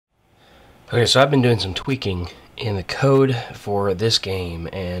Okay, so I've been doing some tweaking in the code for this game,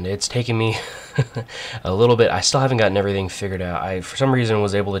 and it's taken me a little bit. I still haven't gotten everything figured out. I, for some reason,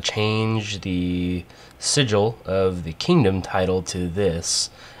 was able to change the sigil of the kingdom title to this,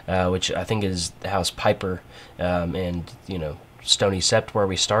 which I think is House Piper, and, you know, Stony Sept where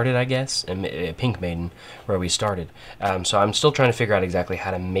we started, I guess, and Pink Maiden where we started. So I'm still trying to figure out exactly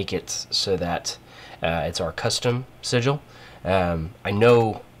how to make it so that it's our custom sigil. I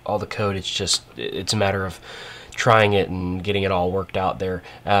know all the code, it's a matter of trying it and getting it all worked out there.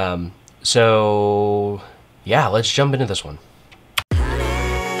 So yeah, let's jump into this one.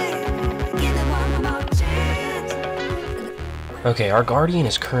 Okay, our guardian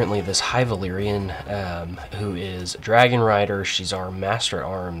is currently this High Valyrian, who is a dragon rider. She's our master at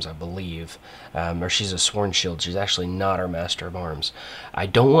arms, I believe, or she's a sworn shield. She's actually not our master of arms. I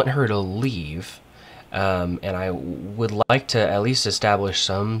don't want her to leave. And I would like to at least establish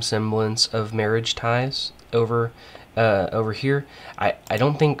some semblance of marriage ties over here. I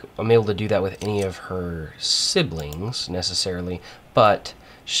don't think I'm able to do that with any of her siblings necessarily, but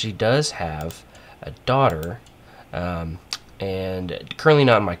she does have a daughter, and currently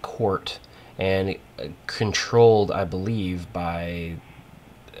not in my court, and controlled, I believe, by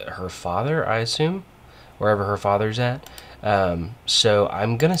her father, I assume, wherever her father's at. So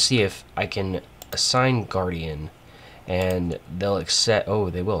I'm gonna see if I can assign guardian, and they'll accept. Oh,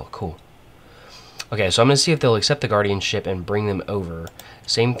 they will. Cool. Okay, so I'm gonna see if they'll accept the guardianship and bring them over.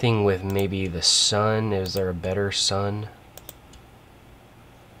 Same thing with maybe the son. Is there a better son?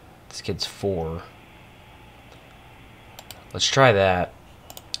 This kid's 4. Let's try that.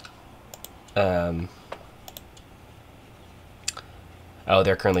 Oh,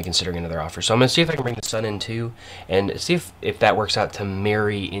 they're currently considering another offer. So I'm going to see if I can bring the son in too, and see if that works out to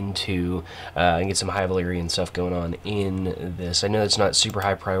marry into and get some High Valyrian stuff going on in this. I know it's not super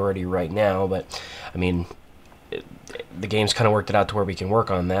high priority right now, but I mean, the game's kind of worked it out to where we can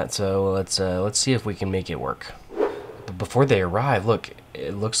work on that. So let's see if we can make it work. But before they arrive, look,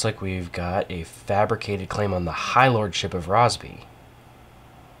 it looks like we've got a fabricated claim on the High Lordship of Rosby.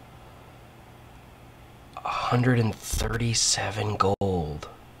 137 gold.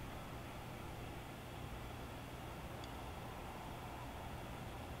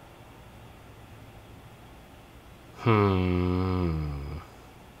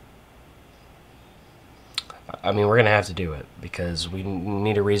 I mean, we're gonna have to do it because we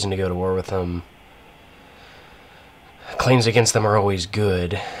need a reason to go to war with them. Claims against them are always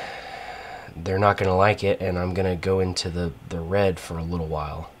good. They're not gonna like it, and I'm gonna go into the red for a little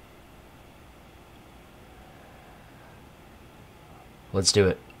while. Let's do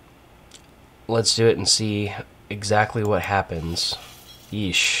it. Let's do it and see exactly what happens.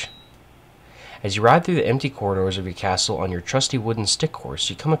 Yeesh. As you ride through the empty corridors of your castle on your trusty wooden stick horse,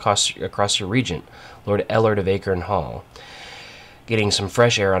 you come across your regent, Lord Ellard of Acre Hall, getting some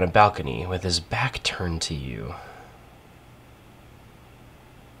fresh air on a balcony with his back turned to you.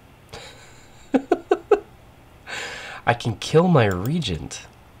 I can kill my regent.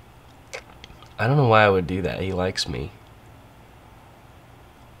 I don't know why I would do that. He likes me.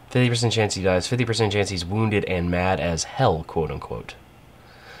 50% chance he dies, 50% chance he's wounded and mad as hell, quote unquote.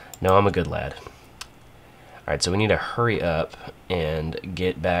 No, I'm a good lad. Alright, so we need to hurry up and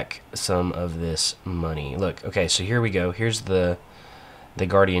get back some of this money. Look, okay, so here we go. Here's the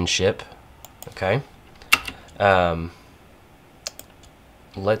guardianship. Okay.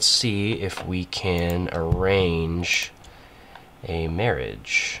 Let's see if we can arrange a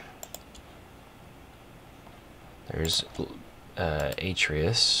marriage. There's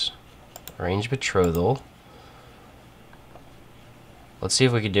Atreus. Arrange betrothal. Let's see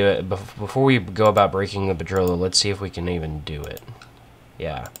if we can do it. Before we go about breaking the betrothal, let's see if we can even do it.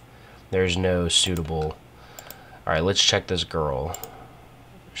 Yeah. There's no suitable... Alright, let's check this girl.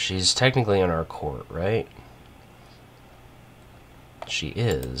 She's technically in our court, right? She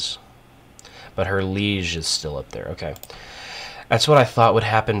is. But her liege is still up there. Okay. That's what I thought would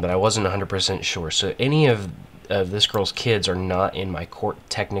happen, but I wasn't 100% sure. So any of this girl's kids are not in my court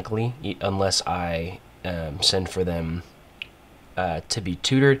technically, unless I send for them to be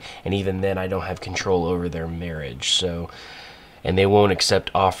tutored, and even then I don't have control over their marriage. So, and they won't accept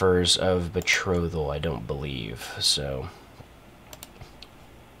offers of betrothal, I don't believe. So,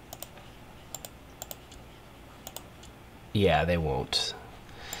 yeah, they won't.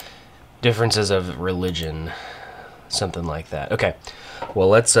 Differences of religion, something like that. Okay. Well,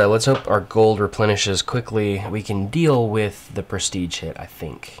 let's hope our gold replenishes quickly. We can deal with the prestige hit, I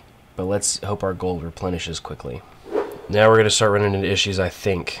think. But let's hope our gold replenishes quickly. Now we're going to start running into issues, I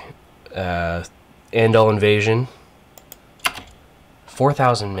think. Andal Invasion.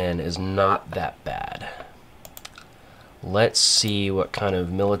 4,000 men is not that bad. Let's see what kind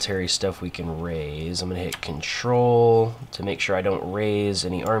of military stuff we can raise. I'm going to hit control to make sure I don't raise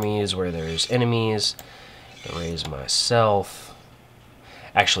any armies where there's enemies. Raise myself.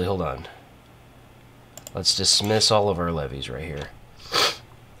 Actually, hold on. Let's dismiss all of our levies right here.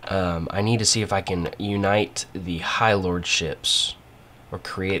 I need to see if I can unite the High Lordships or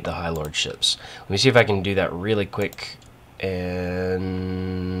create the High Lordships. Let me see if I can do that really quick,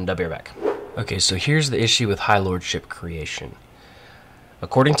 and I'll be right back. Okay, so here's the issue with High Lordship creation.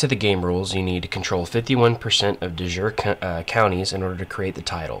 According to the game rules, you need to control 51% of de jure counties in order to create the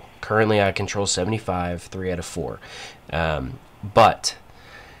title. Currently, I control 75, 3 out of 4. But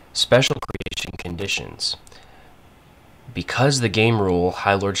special creation conditions. Because the game rule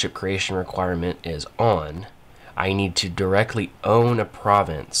High Lordship creation requirement is on, I need to directly own a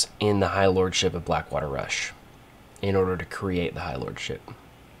province in the High Lordship of Blackwater Rush in order to create the High Lordship.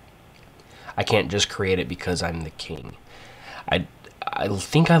 I can't just create it because I'm the king. I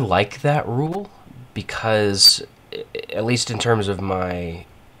think I like that rule because, at least in terms of my,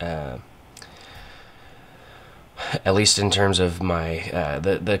 the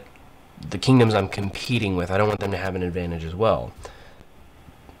kingdoms I'm competing with, I don't want them to have an advantage as well.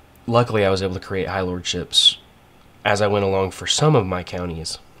 Luckily, I was able to create High Lordships as I went along for some of my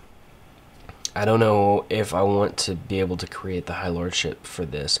counties. I don't know if I want to be able to create the High Lordship for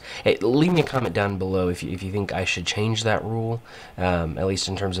this. Hey, leave me a comment down below if you think I should change that rule, at least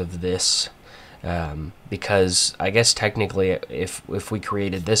in terms of this. Because I guess technically, if we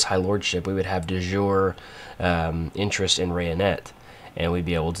created this High Lordship, we would have de jure interest in Rayonet, and we'd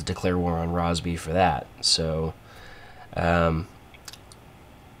be able to declare war on Rosby for that. So, I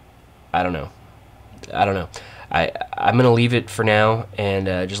don't know. I'm going to leave it for now, and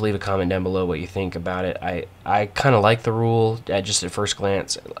just leave a comment down below what you think about it. I kind of like the rule, just at first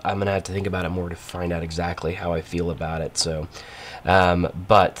glance. I'm going to have to think about it more to find out exactly how I feel about it. So,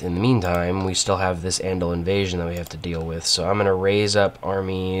 but in the meantime, we still have this Andal Invasion that we have to deal with. So I'm going to raise up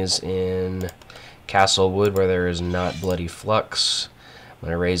armies in Castlewood where there is not bloody flux. I'm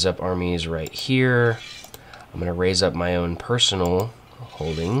going to raise up armies right here. I'm going to raise up my own personal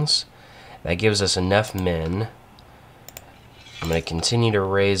holdings. That gives us enough men. I'm going to continue to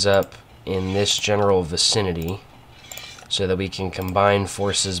raise up in this general vicinity so that we can combine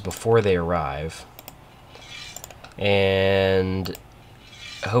forces before they arrive. And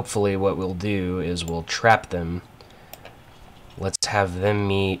hopefully what we'll do is we'll trap them. Let's have them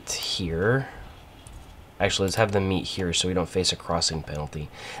meet here. Actually, let's have them meet here so we don't face a crossing penalty.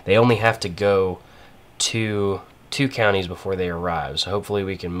 They only have to go to 2 counties before they arrive, so hopefully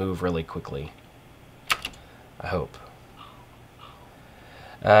we can move really quickly. I hope.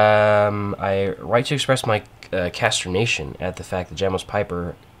 I write to express my consternation at the fact that Jamos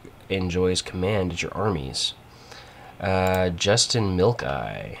Piper enjoys command at your armies. Justin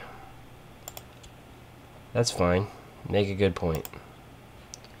Milkeye. That's fine. Make a good point.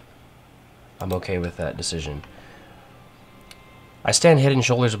 I'm okay with that decision. I stand head and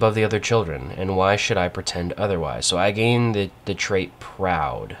shoulders above the other children, and why should I pretend otherwise? So I gain the trait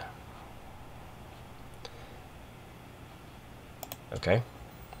proud. Okay.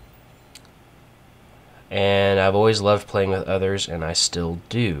 And I've always loved playing with others, and I still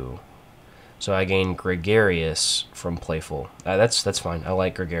do. So I gain gregarious from playful. That's fine. I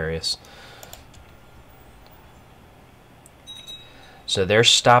like gregarious. So they're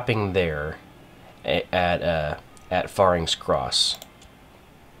stopping there at Faring's Cross.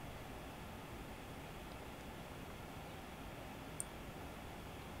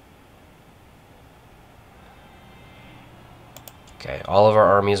 Okay, all of our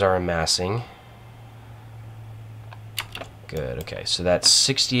armies are amassing. Good, okay, so that's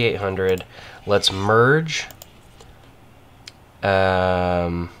 6,800. Let's merge.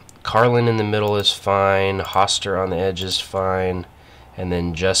 Carlin in the middle is fine. Hoster on the edge is fine. And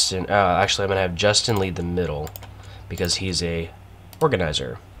then Justin... actually, I'm going to have Justin lead the middle because he's a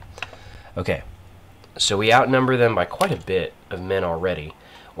organizer. Okay, so we outnumber them by quite a bit of men already.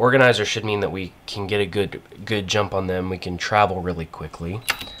 Organizer should mean that we can get a good jump on them. We can travel really quickly.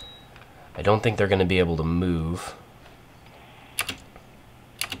 I don't think they're going to be able to move.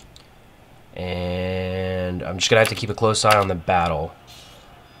 And I'm just going to have to keep a close eye on the battle.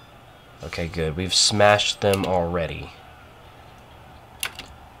 Okay, good. We've smashed them already.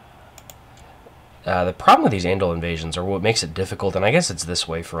 The problem with these Andal invasions, or what makes it difficult, and I guess it's this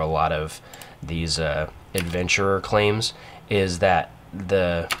way for a lot of these adventurer claims, is that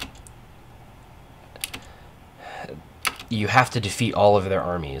you have to defeat all of their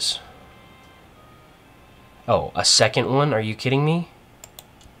armies. Oh, a second one? Are you kidding me?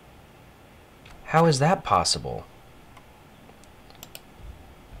 How is that possible?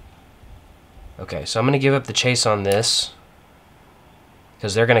 Okay, so I'm going to give up the chase on this.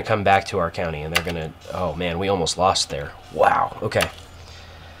 Because they're going to come back to our county, and they're going to... Oh, man, we almost lost there. Wow, okay.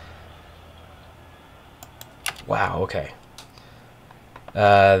 Wow, okay.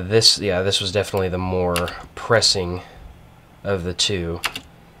 This was definitely the more pressing of the two.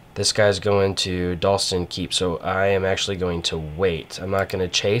 This guy's going to Dalston Keep, so I am actually going to wait. I'm not going to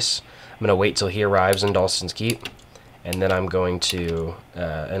chase. I'm going to wait till he arrives in Dalston's Keep, and then I'm going to...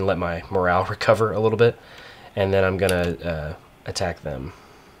 and let my morale recover a little bit, and then I'm going to... attack them.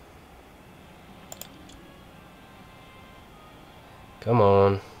 Come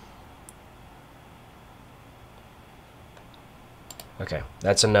on. Okay,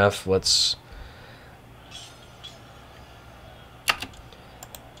 that's enough. Let's...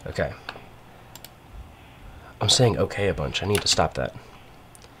 Okay. I'm saying okay a bunch. I need to stop that.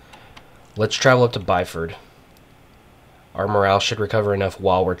 Let's travel up to Byford. Our morale should recover enough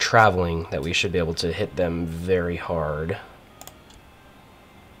while we're traveling that we should be able to hit them very hard.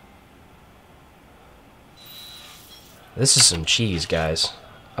 This is some cheese, guys.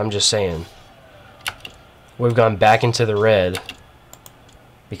 I'm just saying. We've gone back into the red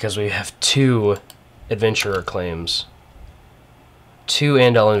because we have 2 adventurer claims. 2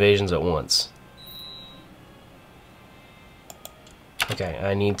 Andal invasions at once. Okay,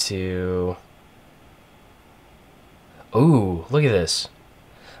 I need to... Ooh, look at this.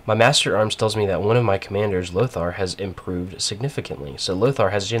 My Master Arms tells me that one of my commanders, Lothar, has improved significantly. So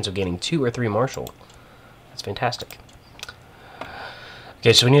Lothar has a chance of gaining 2 or 3 martial. That's fantastic.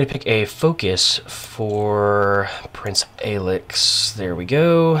 Okay, so we need to pick a focus for Prince Alex. There we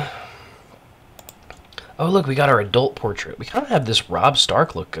go. Oh, look, we got our adult portrait. We kind of have this Robb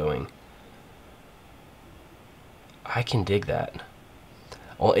Stark look going. I can dig that.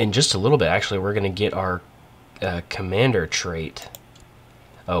 Well, in just a little bit, actually, we're going to get our commander trait.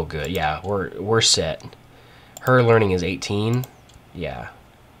 Oh, good. Yeah, we're set. Her learning is 18. Yeah.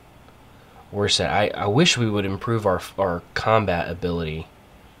 We're set. I wish we would improve our combat ability.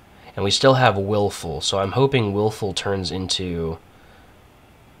 And we still have Willful, so I'm hoping Willful turns into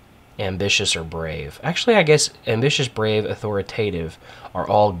Ambitious or Brave. Actually, I guess Ambitious, Brave, Authoritative are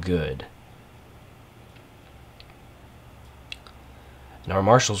all good. And our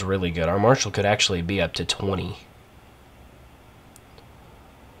Marshal's really good. Our Marshal could actually be up to 20.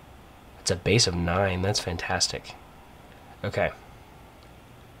 It's a base of 9. That's fantastic. Okay.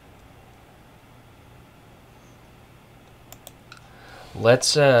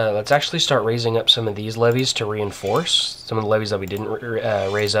 Let's actually start raising up some of these levies to reinforce some of the levies that we didn't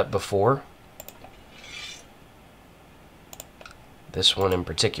raise up before. This one in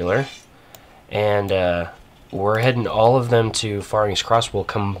particular, and we're heading all of them to Faring's Cross. We'll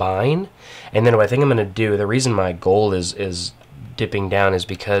combine, and then what I think I'm going to do. The reason my gold is dipping down is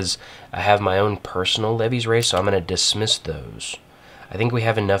because I have my own personal levies raised, so I'm going to dismiss those. I think we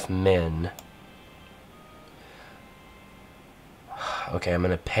have enough men. Okay, I'm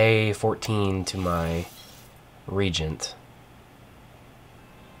going to pay 14 to my regent.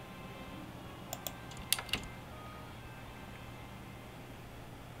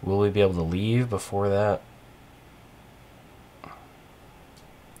 Will we be able to leave before that?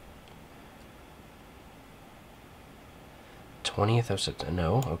 '20th of September?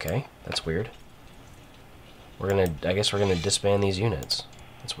 No, okay, that's weird. I guess we're gonna disband these units.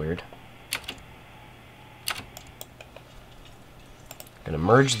 That's weird. Gonna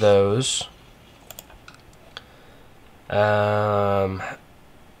merge those.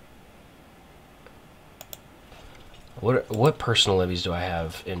 What personal levies do I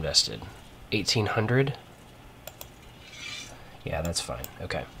have invested? 1,800? Yeah, that's fine.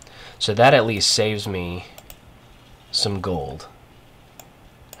 Okay. So that at least saves me some gold.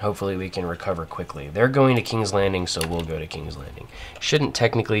 Hopefully we can recover quickly. They're going to King's Landing, so we'll go to King's Landing. Shouldn't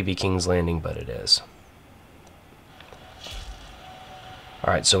technically be King's Landing, but it is.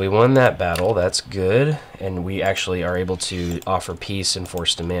 Alright, so we won that battle. That's good. And we actually are able to offer peace and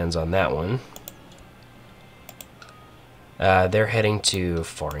force demands on that one. They're heading to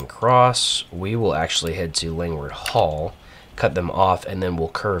Faring Cross. We will actually head to Langward Hall, cut them off, and then we'll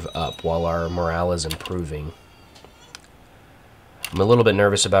curve up while our morale is improving. I'm a little bit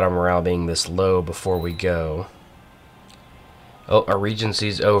nervous about our morale being this low before we go. Oh, our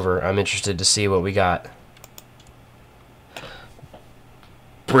regency's over. I'm interested to see what we got.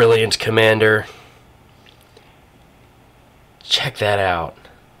 Brilliant, Commander. Check that out.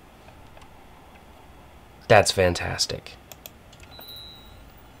 That's fantastic.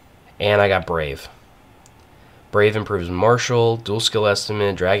 And I got Brave. Brave improves martial, dual skill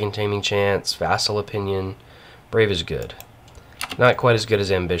estimate, dragon taming chance, vassal opinion. Brave is good. Not quite as good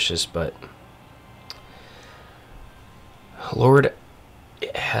as ambitious, but Lord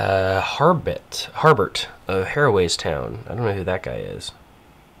Harbert of Harroway's Town. I don't know who that guy is.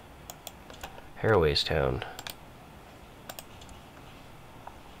 Harroway's Town.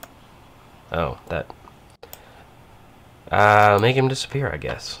 Oh, that. Make him disappear, I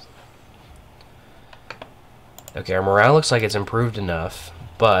guess. Okay, our morale looks like it's improved enough,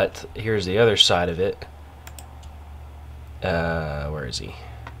 but here's the other side of it. Where is he?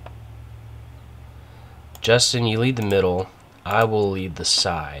 Justin, you lead the middle. I will lead the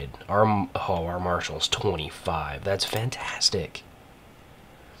side. Our marshal's 25. That's fantastic.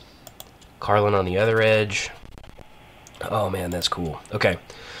 Carlin on the other edge. Oh man, that's cool. Okay,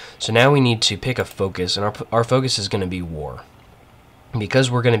 so now we need to pick a focus, and our focus is going to be war.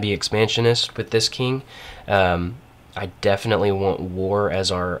 Because we're going to be expansionist with this king, I definitely want war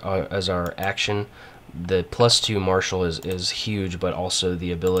as our action. The +2 martial is huge, but also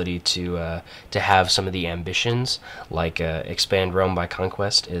the ability to have some of the ambitions, like expand Rome by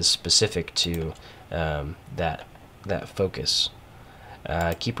conquest, is specific to that focus.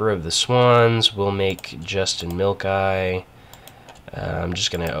 Keeper of the Swans will make Justin Milkeye. I'm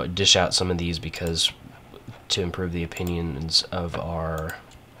just gonna dish out some of these because to improve the opinions of our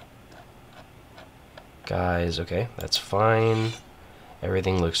guys. Okay, that's fine.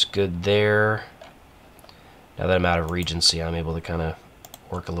 Everything looks good there. Now that I'm out of Regency, I'm able to kind of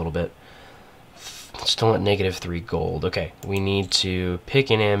work a little bit. Still want -3 gold. Okay, we need to pick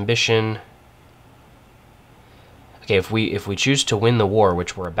an ambition. Okay, if we choose to win the war,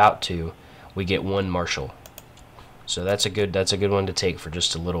 which we're about to, we get 1 marshal. So that's a good one to take for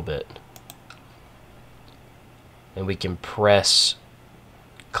just a little bit. And we can press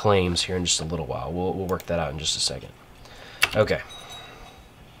claims here in just a little while. We'll work that out in just a second. Okay.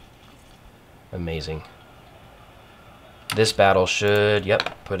 Amazing. This battle should,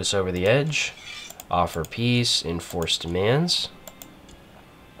 yep, put us over the edge. Offer peace, enforce demands.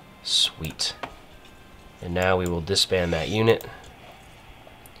 Sweet. And now we will disband that unit.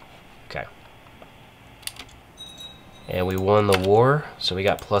 Okay. And we won the war, so we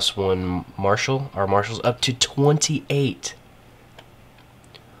got +1 marshal. Our marshal's up to 28.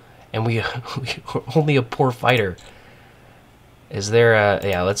 And we're only a poor fighter. Is there a...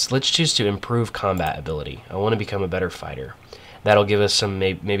 Yeah, let's choose to improve combat ability. I want to become a better fighter. That'll give us some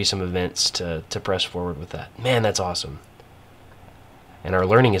maybe some events to press forward with that. Man, that's awesome. And our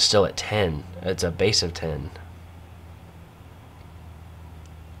learning is still at 10. It's a base of 10.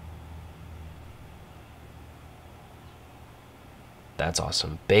 That's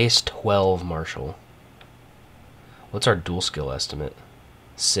awesome. Base 12 martial. What's our dual skill estimate?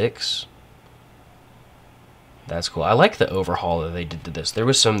 6. That's cool. I like the overhaul that they did to this. There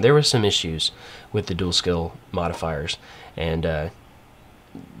was some issues with the dual skill modifiers, and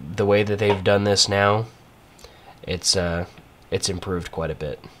the way that they've done this now, it's improved quite a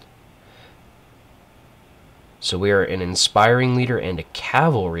bit. So we are an inspiring leader and a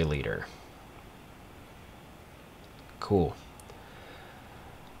cavalry leader. Cool.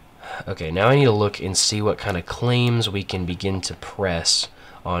 Okay, now I need to look and see what kind of claims we can begin to press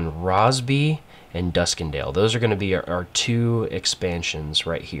on Rosby and Duskendale. Those are going to be our 2 expansions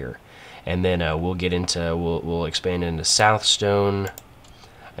right here. And then we'll get into, we'll expand into Southstone.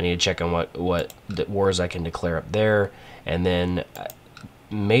 I need to check on what wars I can declare up there. And then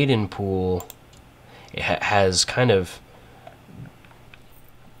Maidenpool has kind of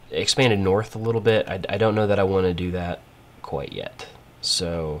expanded north a little bit. I don't know that I want to do that quite yet.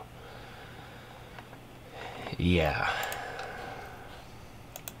 So, yeah.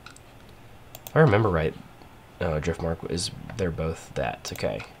 If I remember right, Driftmark is, they're both that.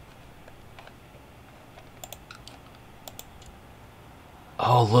 Okay.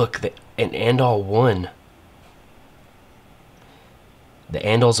 Oh, look, an Andal won. The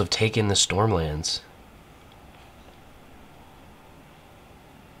Andals have taken the Stormlands.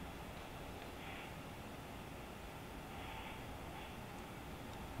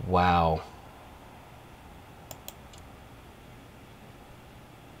 Wow.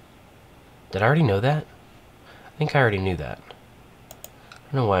 Did I already know that? I think I already knew that.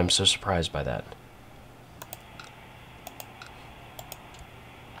 I don't know why I'm so surprised by that.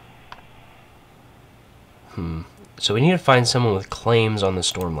 So we need to find someone with claims on the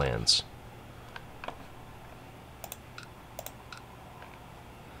Stormlands.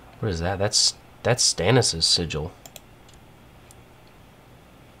 What is that? That's Stannis' sigil.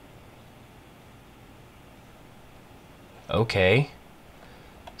 Okay.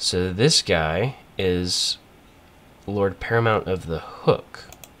 So this guy is Lord Paramount of the Hook,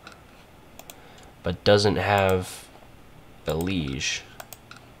 but doesn't have a liege.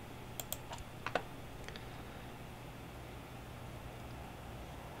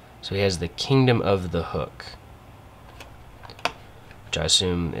 So he has the Kingdom of the Hook, which I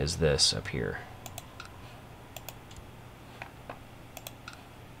assume is this up here.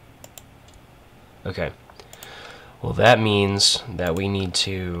 Okay. Well, that means that we need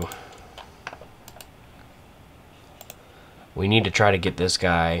to try to get this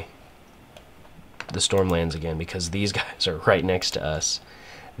guy the Stormlands again, because these guys are right next to us.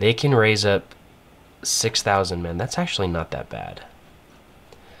 They can raise up 6,000 men. That's actually not that bad.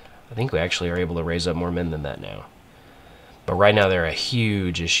 I think we actually are able to raise up more men than that now. But right now they're a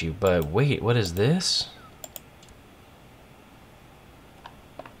huge issue. But wait, what is this?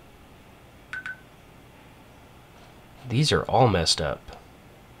 These are all messed up.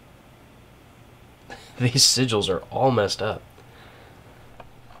 These sigils are all messed up.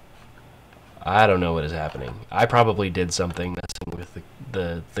 I don't know what is happening. I probably did something messing with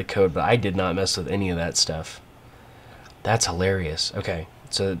the code, but I did not mess with any of that stuff. That's hilarious. Okay,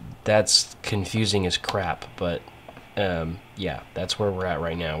 so that's confusing as crap, but yeah, that's where we're at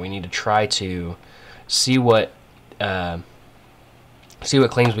right now. We need to try to see what claims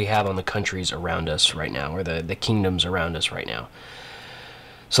we have on the countries around us right now, or the kingdoms around us right now.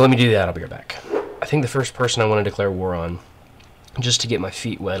 So let me do that. I'll be right back. I think the first person I want to declare war on, just to get my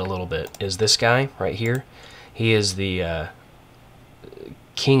feet wet a little bit, is this guy right here. He is the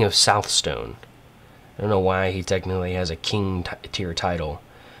King of Southstone. I don't know why he technically has a king tier title,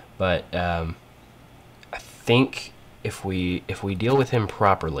 but I think if we deal with him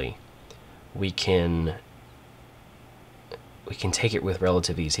properly, we can take it with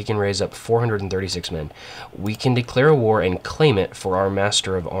relative ease. He can raise up 436 men. We can declare a war and claim it for our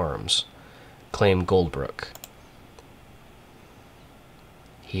Master of Arms. Claim Goldbrook.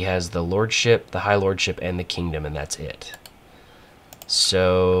 He has the Lordship, the High Lordship, and the Kingdom, and that's it.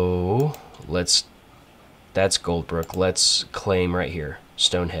 So, that's Goldbrook. Let's claim right here,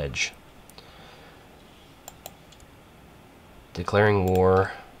 Stonehenge. Declaring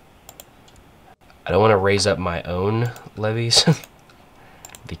war. I don't want to raise up my own levies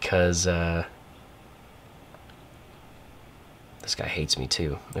because this guy hates me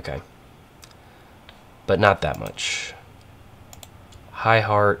too. Okay. But not that much. High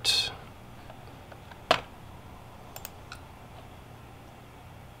Heart.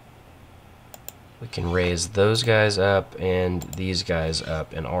 We can raise those guys up and these guys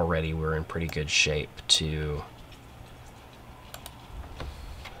up, and already we're in pretty good shape to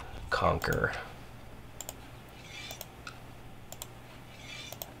conquer.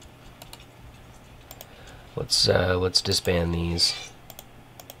 Let's disband these.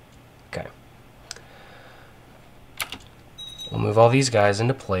 Okay. We'll move all these guys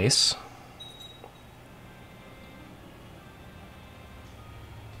into place.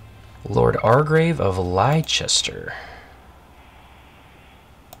 Lord Argrave of Leicester.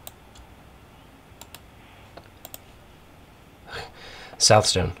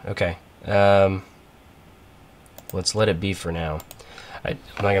 Southstone. Okay. Let's let it be for now. I'm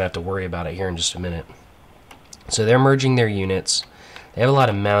not going to have to worry about it here in just a minute. So they're merging their units. They have a lot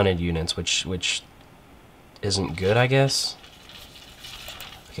of mounted units, which isn't good, I guess.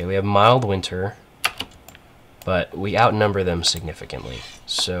 Okay, we have mild winter, but we outnumber them significantly.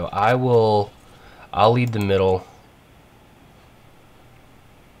 So I'll lead the middle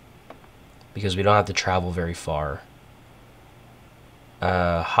because we don't have to travel very far.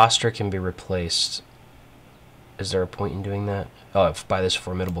 Hostra can be replaced. Is there a point in doing that? Oh, by this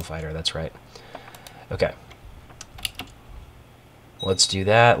formidable fighter, that's right. Okay. Let's do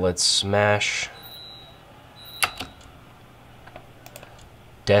that. Let's smash.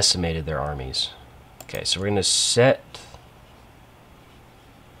 Decimated their armies. Okay, so we're going to set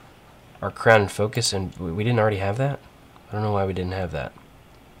our crown and focus, and we didn't already have that? I don't know why we didn't have that.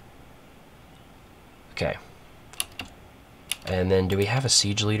 Okay. And then do we have a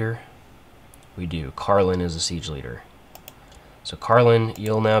siege leader? We do. Carlin is a siege leader. So Carlin,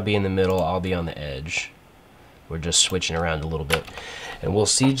 you'll now be in the middle, I'll be on the edge. We're just switching around a little bit. And we'll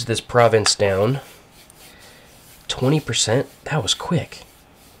siege this province down. 20%? That was quick.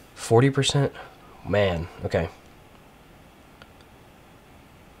 40%? Man, okay.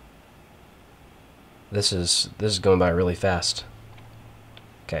 This is going by really fast.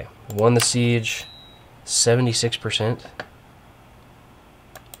 Okay, won the siege. 76%.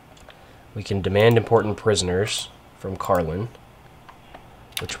 We can demand important prisoners from Carlin,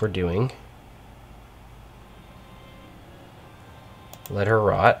 which we're doing. Let her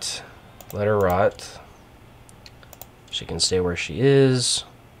rot. Let her rot. She can stay where she is.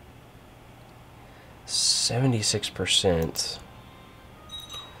 76%.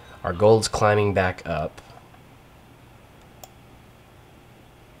 Our gold's climbing back up.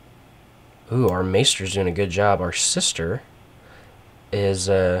 Ooh, our maester's doing a good job. Our sister is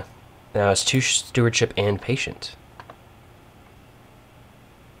now has 2 stewardship and patient.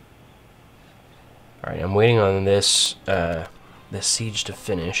 All right, I'm waiting on this this siege to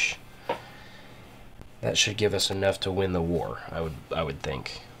finish. That should give us enough to win the war, I would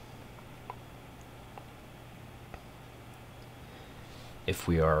think. If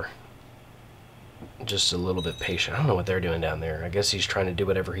we are just a little bit patient. I don't know what they're doing down there. I guess he's trying to do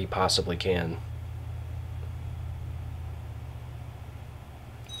whatever he possibly can.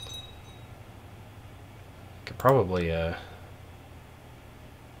 Could probably,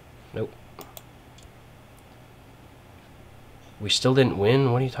 nope. We still didn't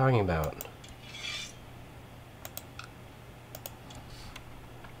win? What are you talking about?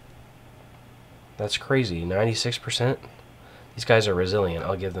 That's crazy. 96%? These guys are resilient.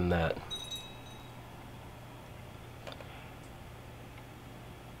 I'll give them that.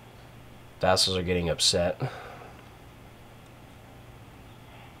 Vassals are getting upset.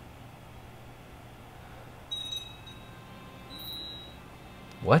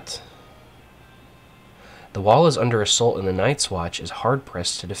 What? The wall is under assault and the Night's Watch is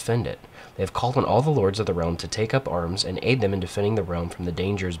hard-pressed to defend it. They have called on all the lords of the realm to take up arms and aid them in defending the realm from the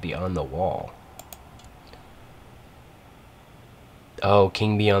dangers beyond the wall. Oh,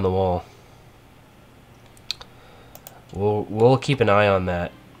 King Beyond the Wall. We'll keep an eye on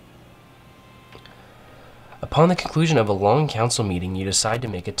that. Upon the conclusion of a long council meeting, you decide to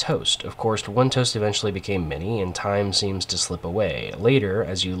make a toast. Of course, one toast eventually became many, and time seems to slip away. Later,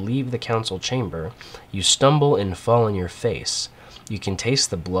 as you leave the council chamber, you stumble and fall on your face. You can taste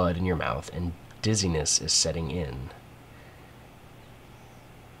the blood in your mouth, and dizziness is setting in.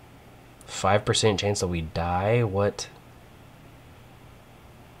 5% chance that we die? What?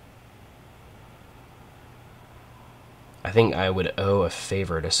 I think I would owe a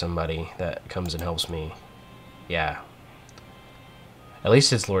favor to somebody that comes and helps me. Yeah. At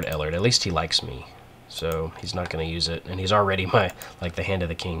least it's Lord Ellard. At least he likes me. So he's not going to use it. And he's already like the hand of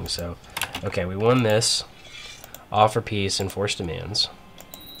the king. So, okay, we won this. Offer peace, enforce demands.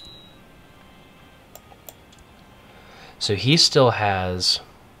 So he still has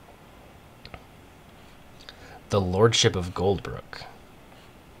the Lordship of Goldbrook.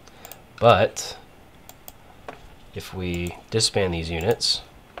 But if we disband these units,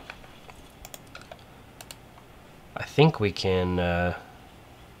 I think we can,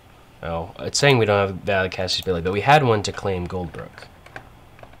 oh, it's saying we don't have valid Cassius Billy, but we had one to claim Goldbrook.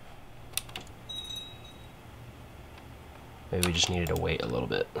 Maybe we just needed to wait a little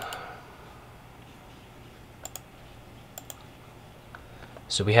bit.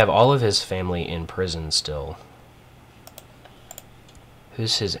 So we have all of his family in prison still.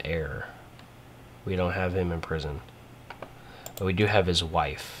 Who's his heir? We don't have him in prison. But we do have his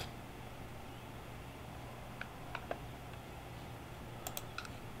wife.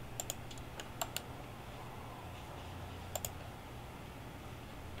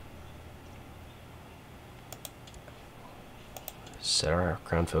 Set our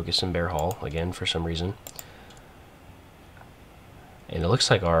crown focus in Bear Hall again for some reason. And it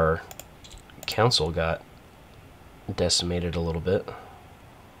looks like our council got decimated a little bit.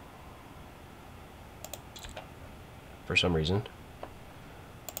 For some reason.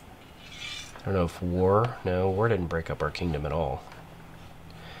 I don't know if war... No, war didn't break up our kingdom at all.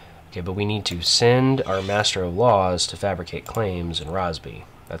 Okay, but we need to send our Master of Laws to fabricate claims in Rosby.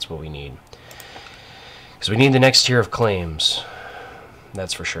 That's what we need. Because we need the next tier of claims.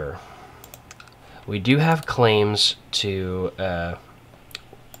 That's for sure. We do have claims to...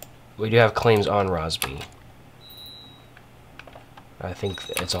 we do have claims on Rosby. I think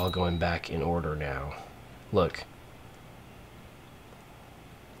it's all going back in order now. Look.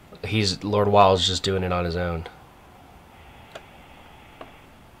 Lord Wild's just doing it on his own.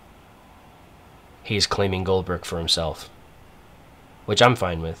 He's claiming Goldbrook for himself, which I'm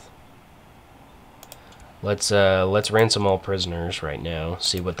fine with. Let's ransom all prisoners right now.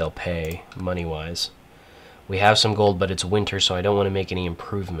 See what they'll pay money-wise. We have some gold, but it's winter, so I don't want to make any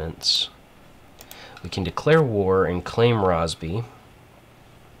improvements. We can declare war and claim Rosby,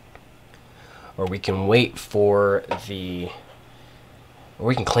 or we can wait for the. Or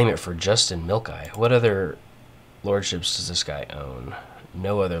we can claim it for Justin Milkeye. What other lordships does this guy own?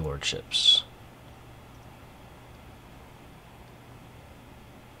 No other lordships.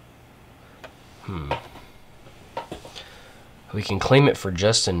 We can claim it for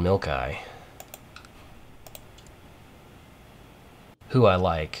Justin Milkeye. who I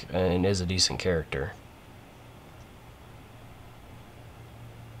like and is a decent character.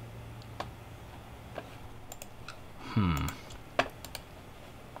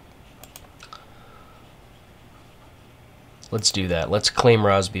 Let's do that. Let's claim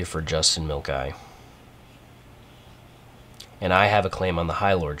Rosby for Justin Milkeye. And I have a claim on the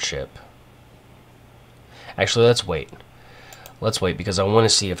High Lordship. Actually, let's wait. Let's wait because I want to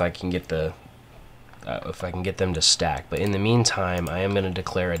see if I can get the if I can get them to stack. But in the meantime, I am going to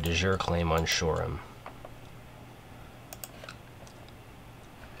declare a de jure claim on Shoreham.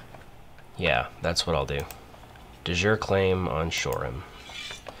 Yeah, that's what I'll do. De jure claim on Shoreham.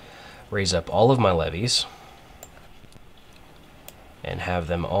 Raise up all of my levies. And have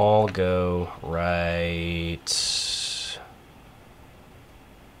them all go right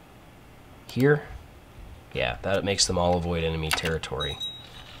here. Yeah, that makes them all avoid enemy territory.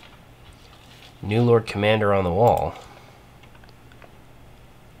 New Lord Commander on the wall.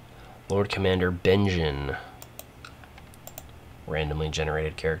 Lord Commander Benjen. Randomly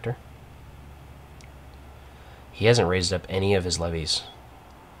generated character. He hasn't raised up any of his levies.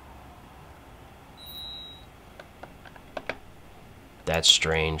 That's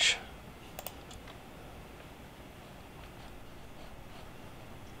strange.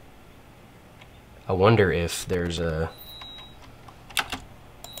 I wonder if there's no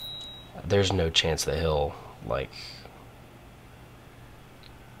chance that he'll, like,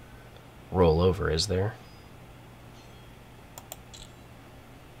 roll over, is there?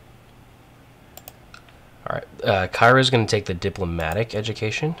 Alright, Kyra's going to take the diplomatic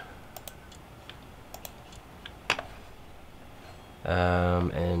education.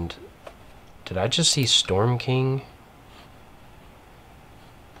 And did I just see Storm King?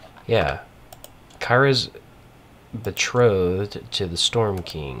 Yeah. Kyra's betrothed to the Storm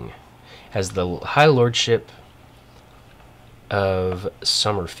King. Has the High Lordship of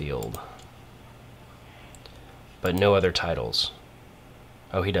Summerfield. But no other titles.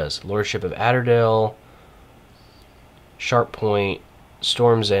 Oh, he does. Lordship of Atterdale, Sharp Point,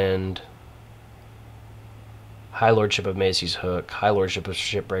 Storm's End, High Lordship of Macy's Hook, High Lordship of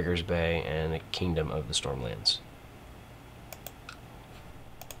Shipbreakers Bay, and the Kingdom of the Stormlands.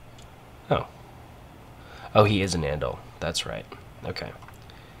 Oh. Oh, he is an Andal. That's right. Okay.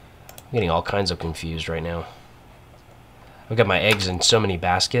 I'm getting all kinds of confused right now. I've got my eggs in so many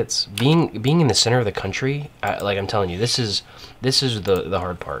baskets. Being in the center of the country, like I'm telling you, this is the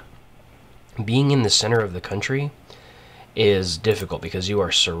hard part. Being in the center of the country is difficult because you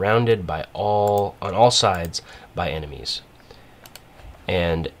are surrounded by on all sides by enemies,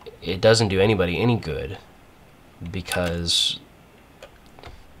 and it doesn't do anybody any good because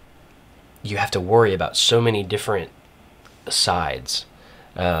you have to worry about so many different sides.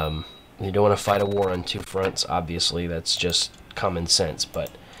 You don't want to fight a war on two fronts, obviously. That's just common sense,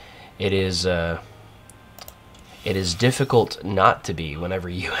 but it is difficult not to be whenever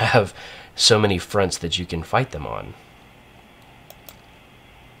you have so many fronts that you can fight them on.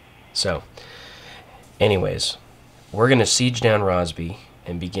 So, anyways, we're gonna siege down Rosby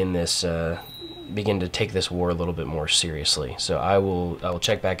and begin to take this war a little bit more seriously. So I will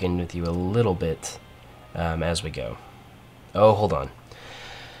check back in with you a little bit as we go. Oh, hold on.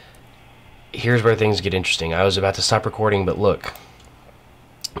 Here's where things get interesting. I was about to stop recording, but look,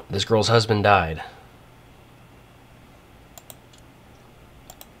 this girl's husband died.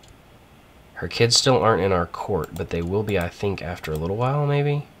 Her kids still aren't in our court, but they will be, I think, after a little while,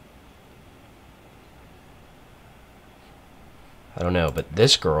 maybe. I don't know, but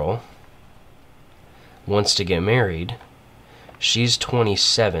this girl wants to get married. She's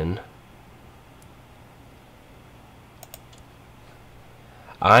 27.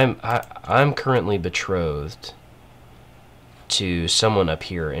 I'm currently betrothed to someone up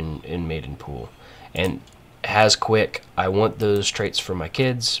here in Maidenpool, and has quick. I want those traits for my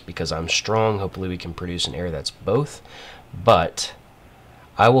kids because I'm strong. Hopefully we can produce an heir that's both, but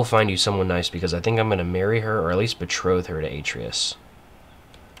I will find you someone nice because I think I'm going to marry her, or at least betroth her to Atreus.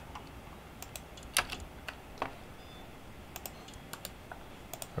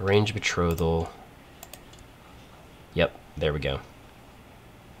 Arrange betrothal. Yep, there we go.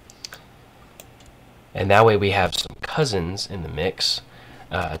 And that way we have some cousins in the mix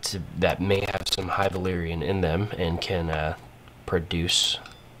that may have some High Valyrian in them and can breed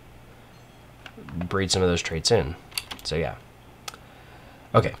some of those traits in. So yeah.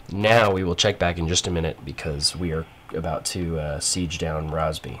 Okay, now we will check back in just a minute because we are about to siege down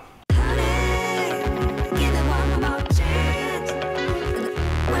Rosby.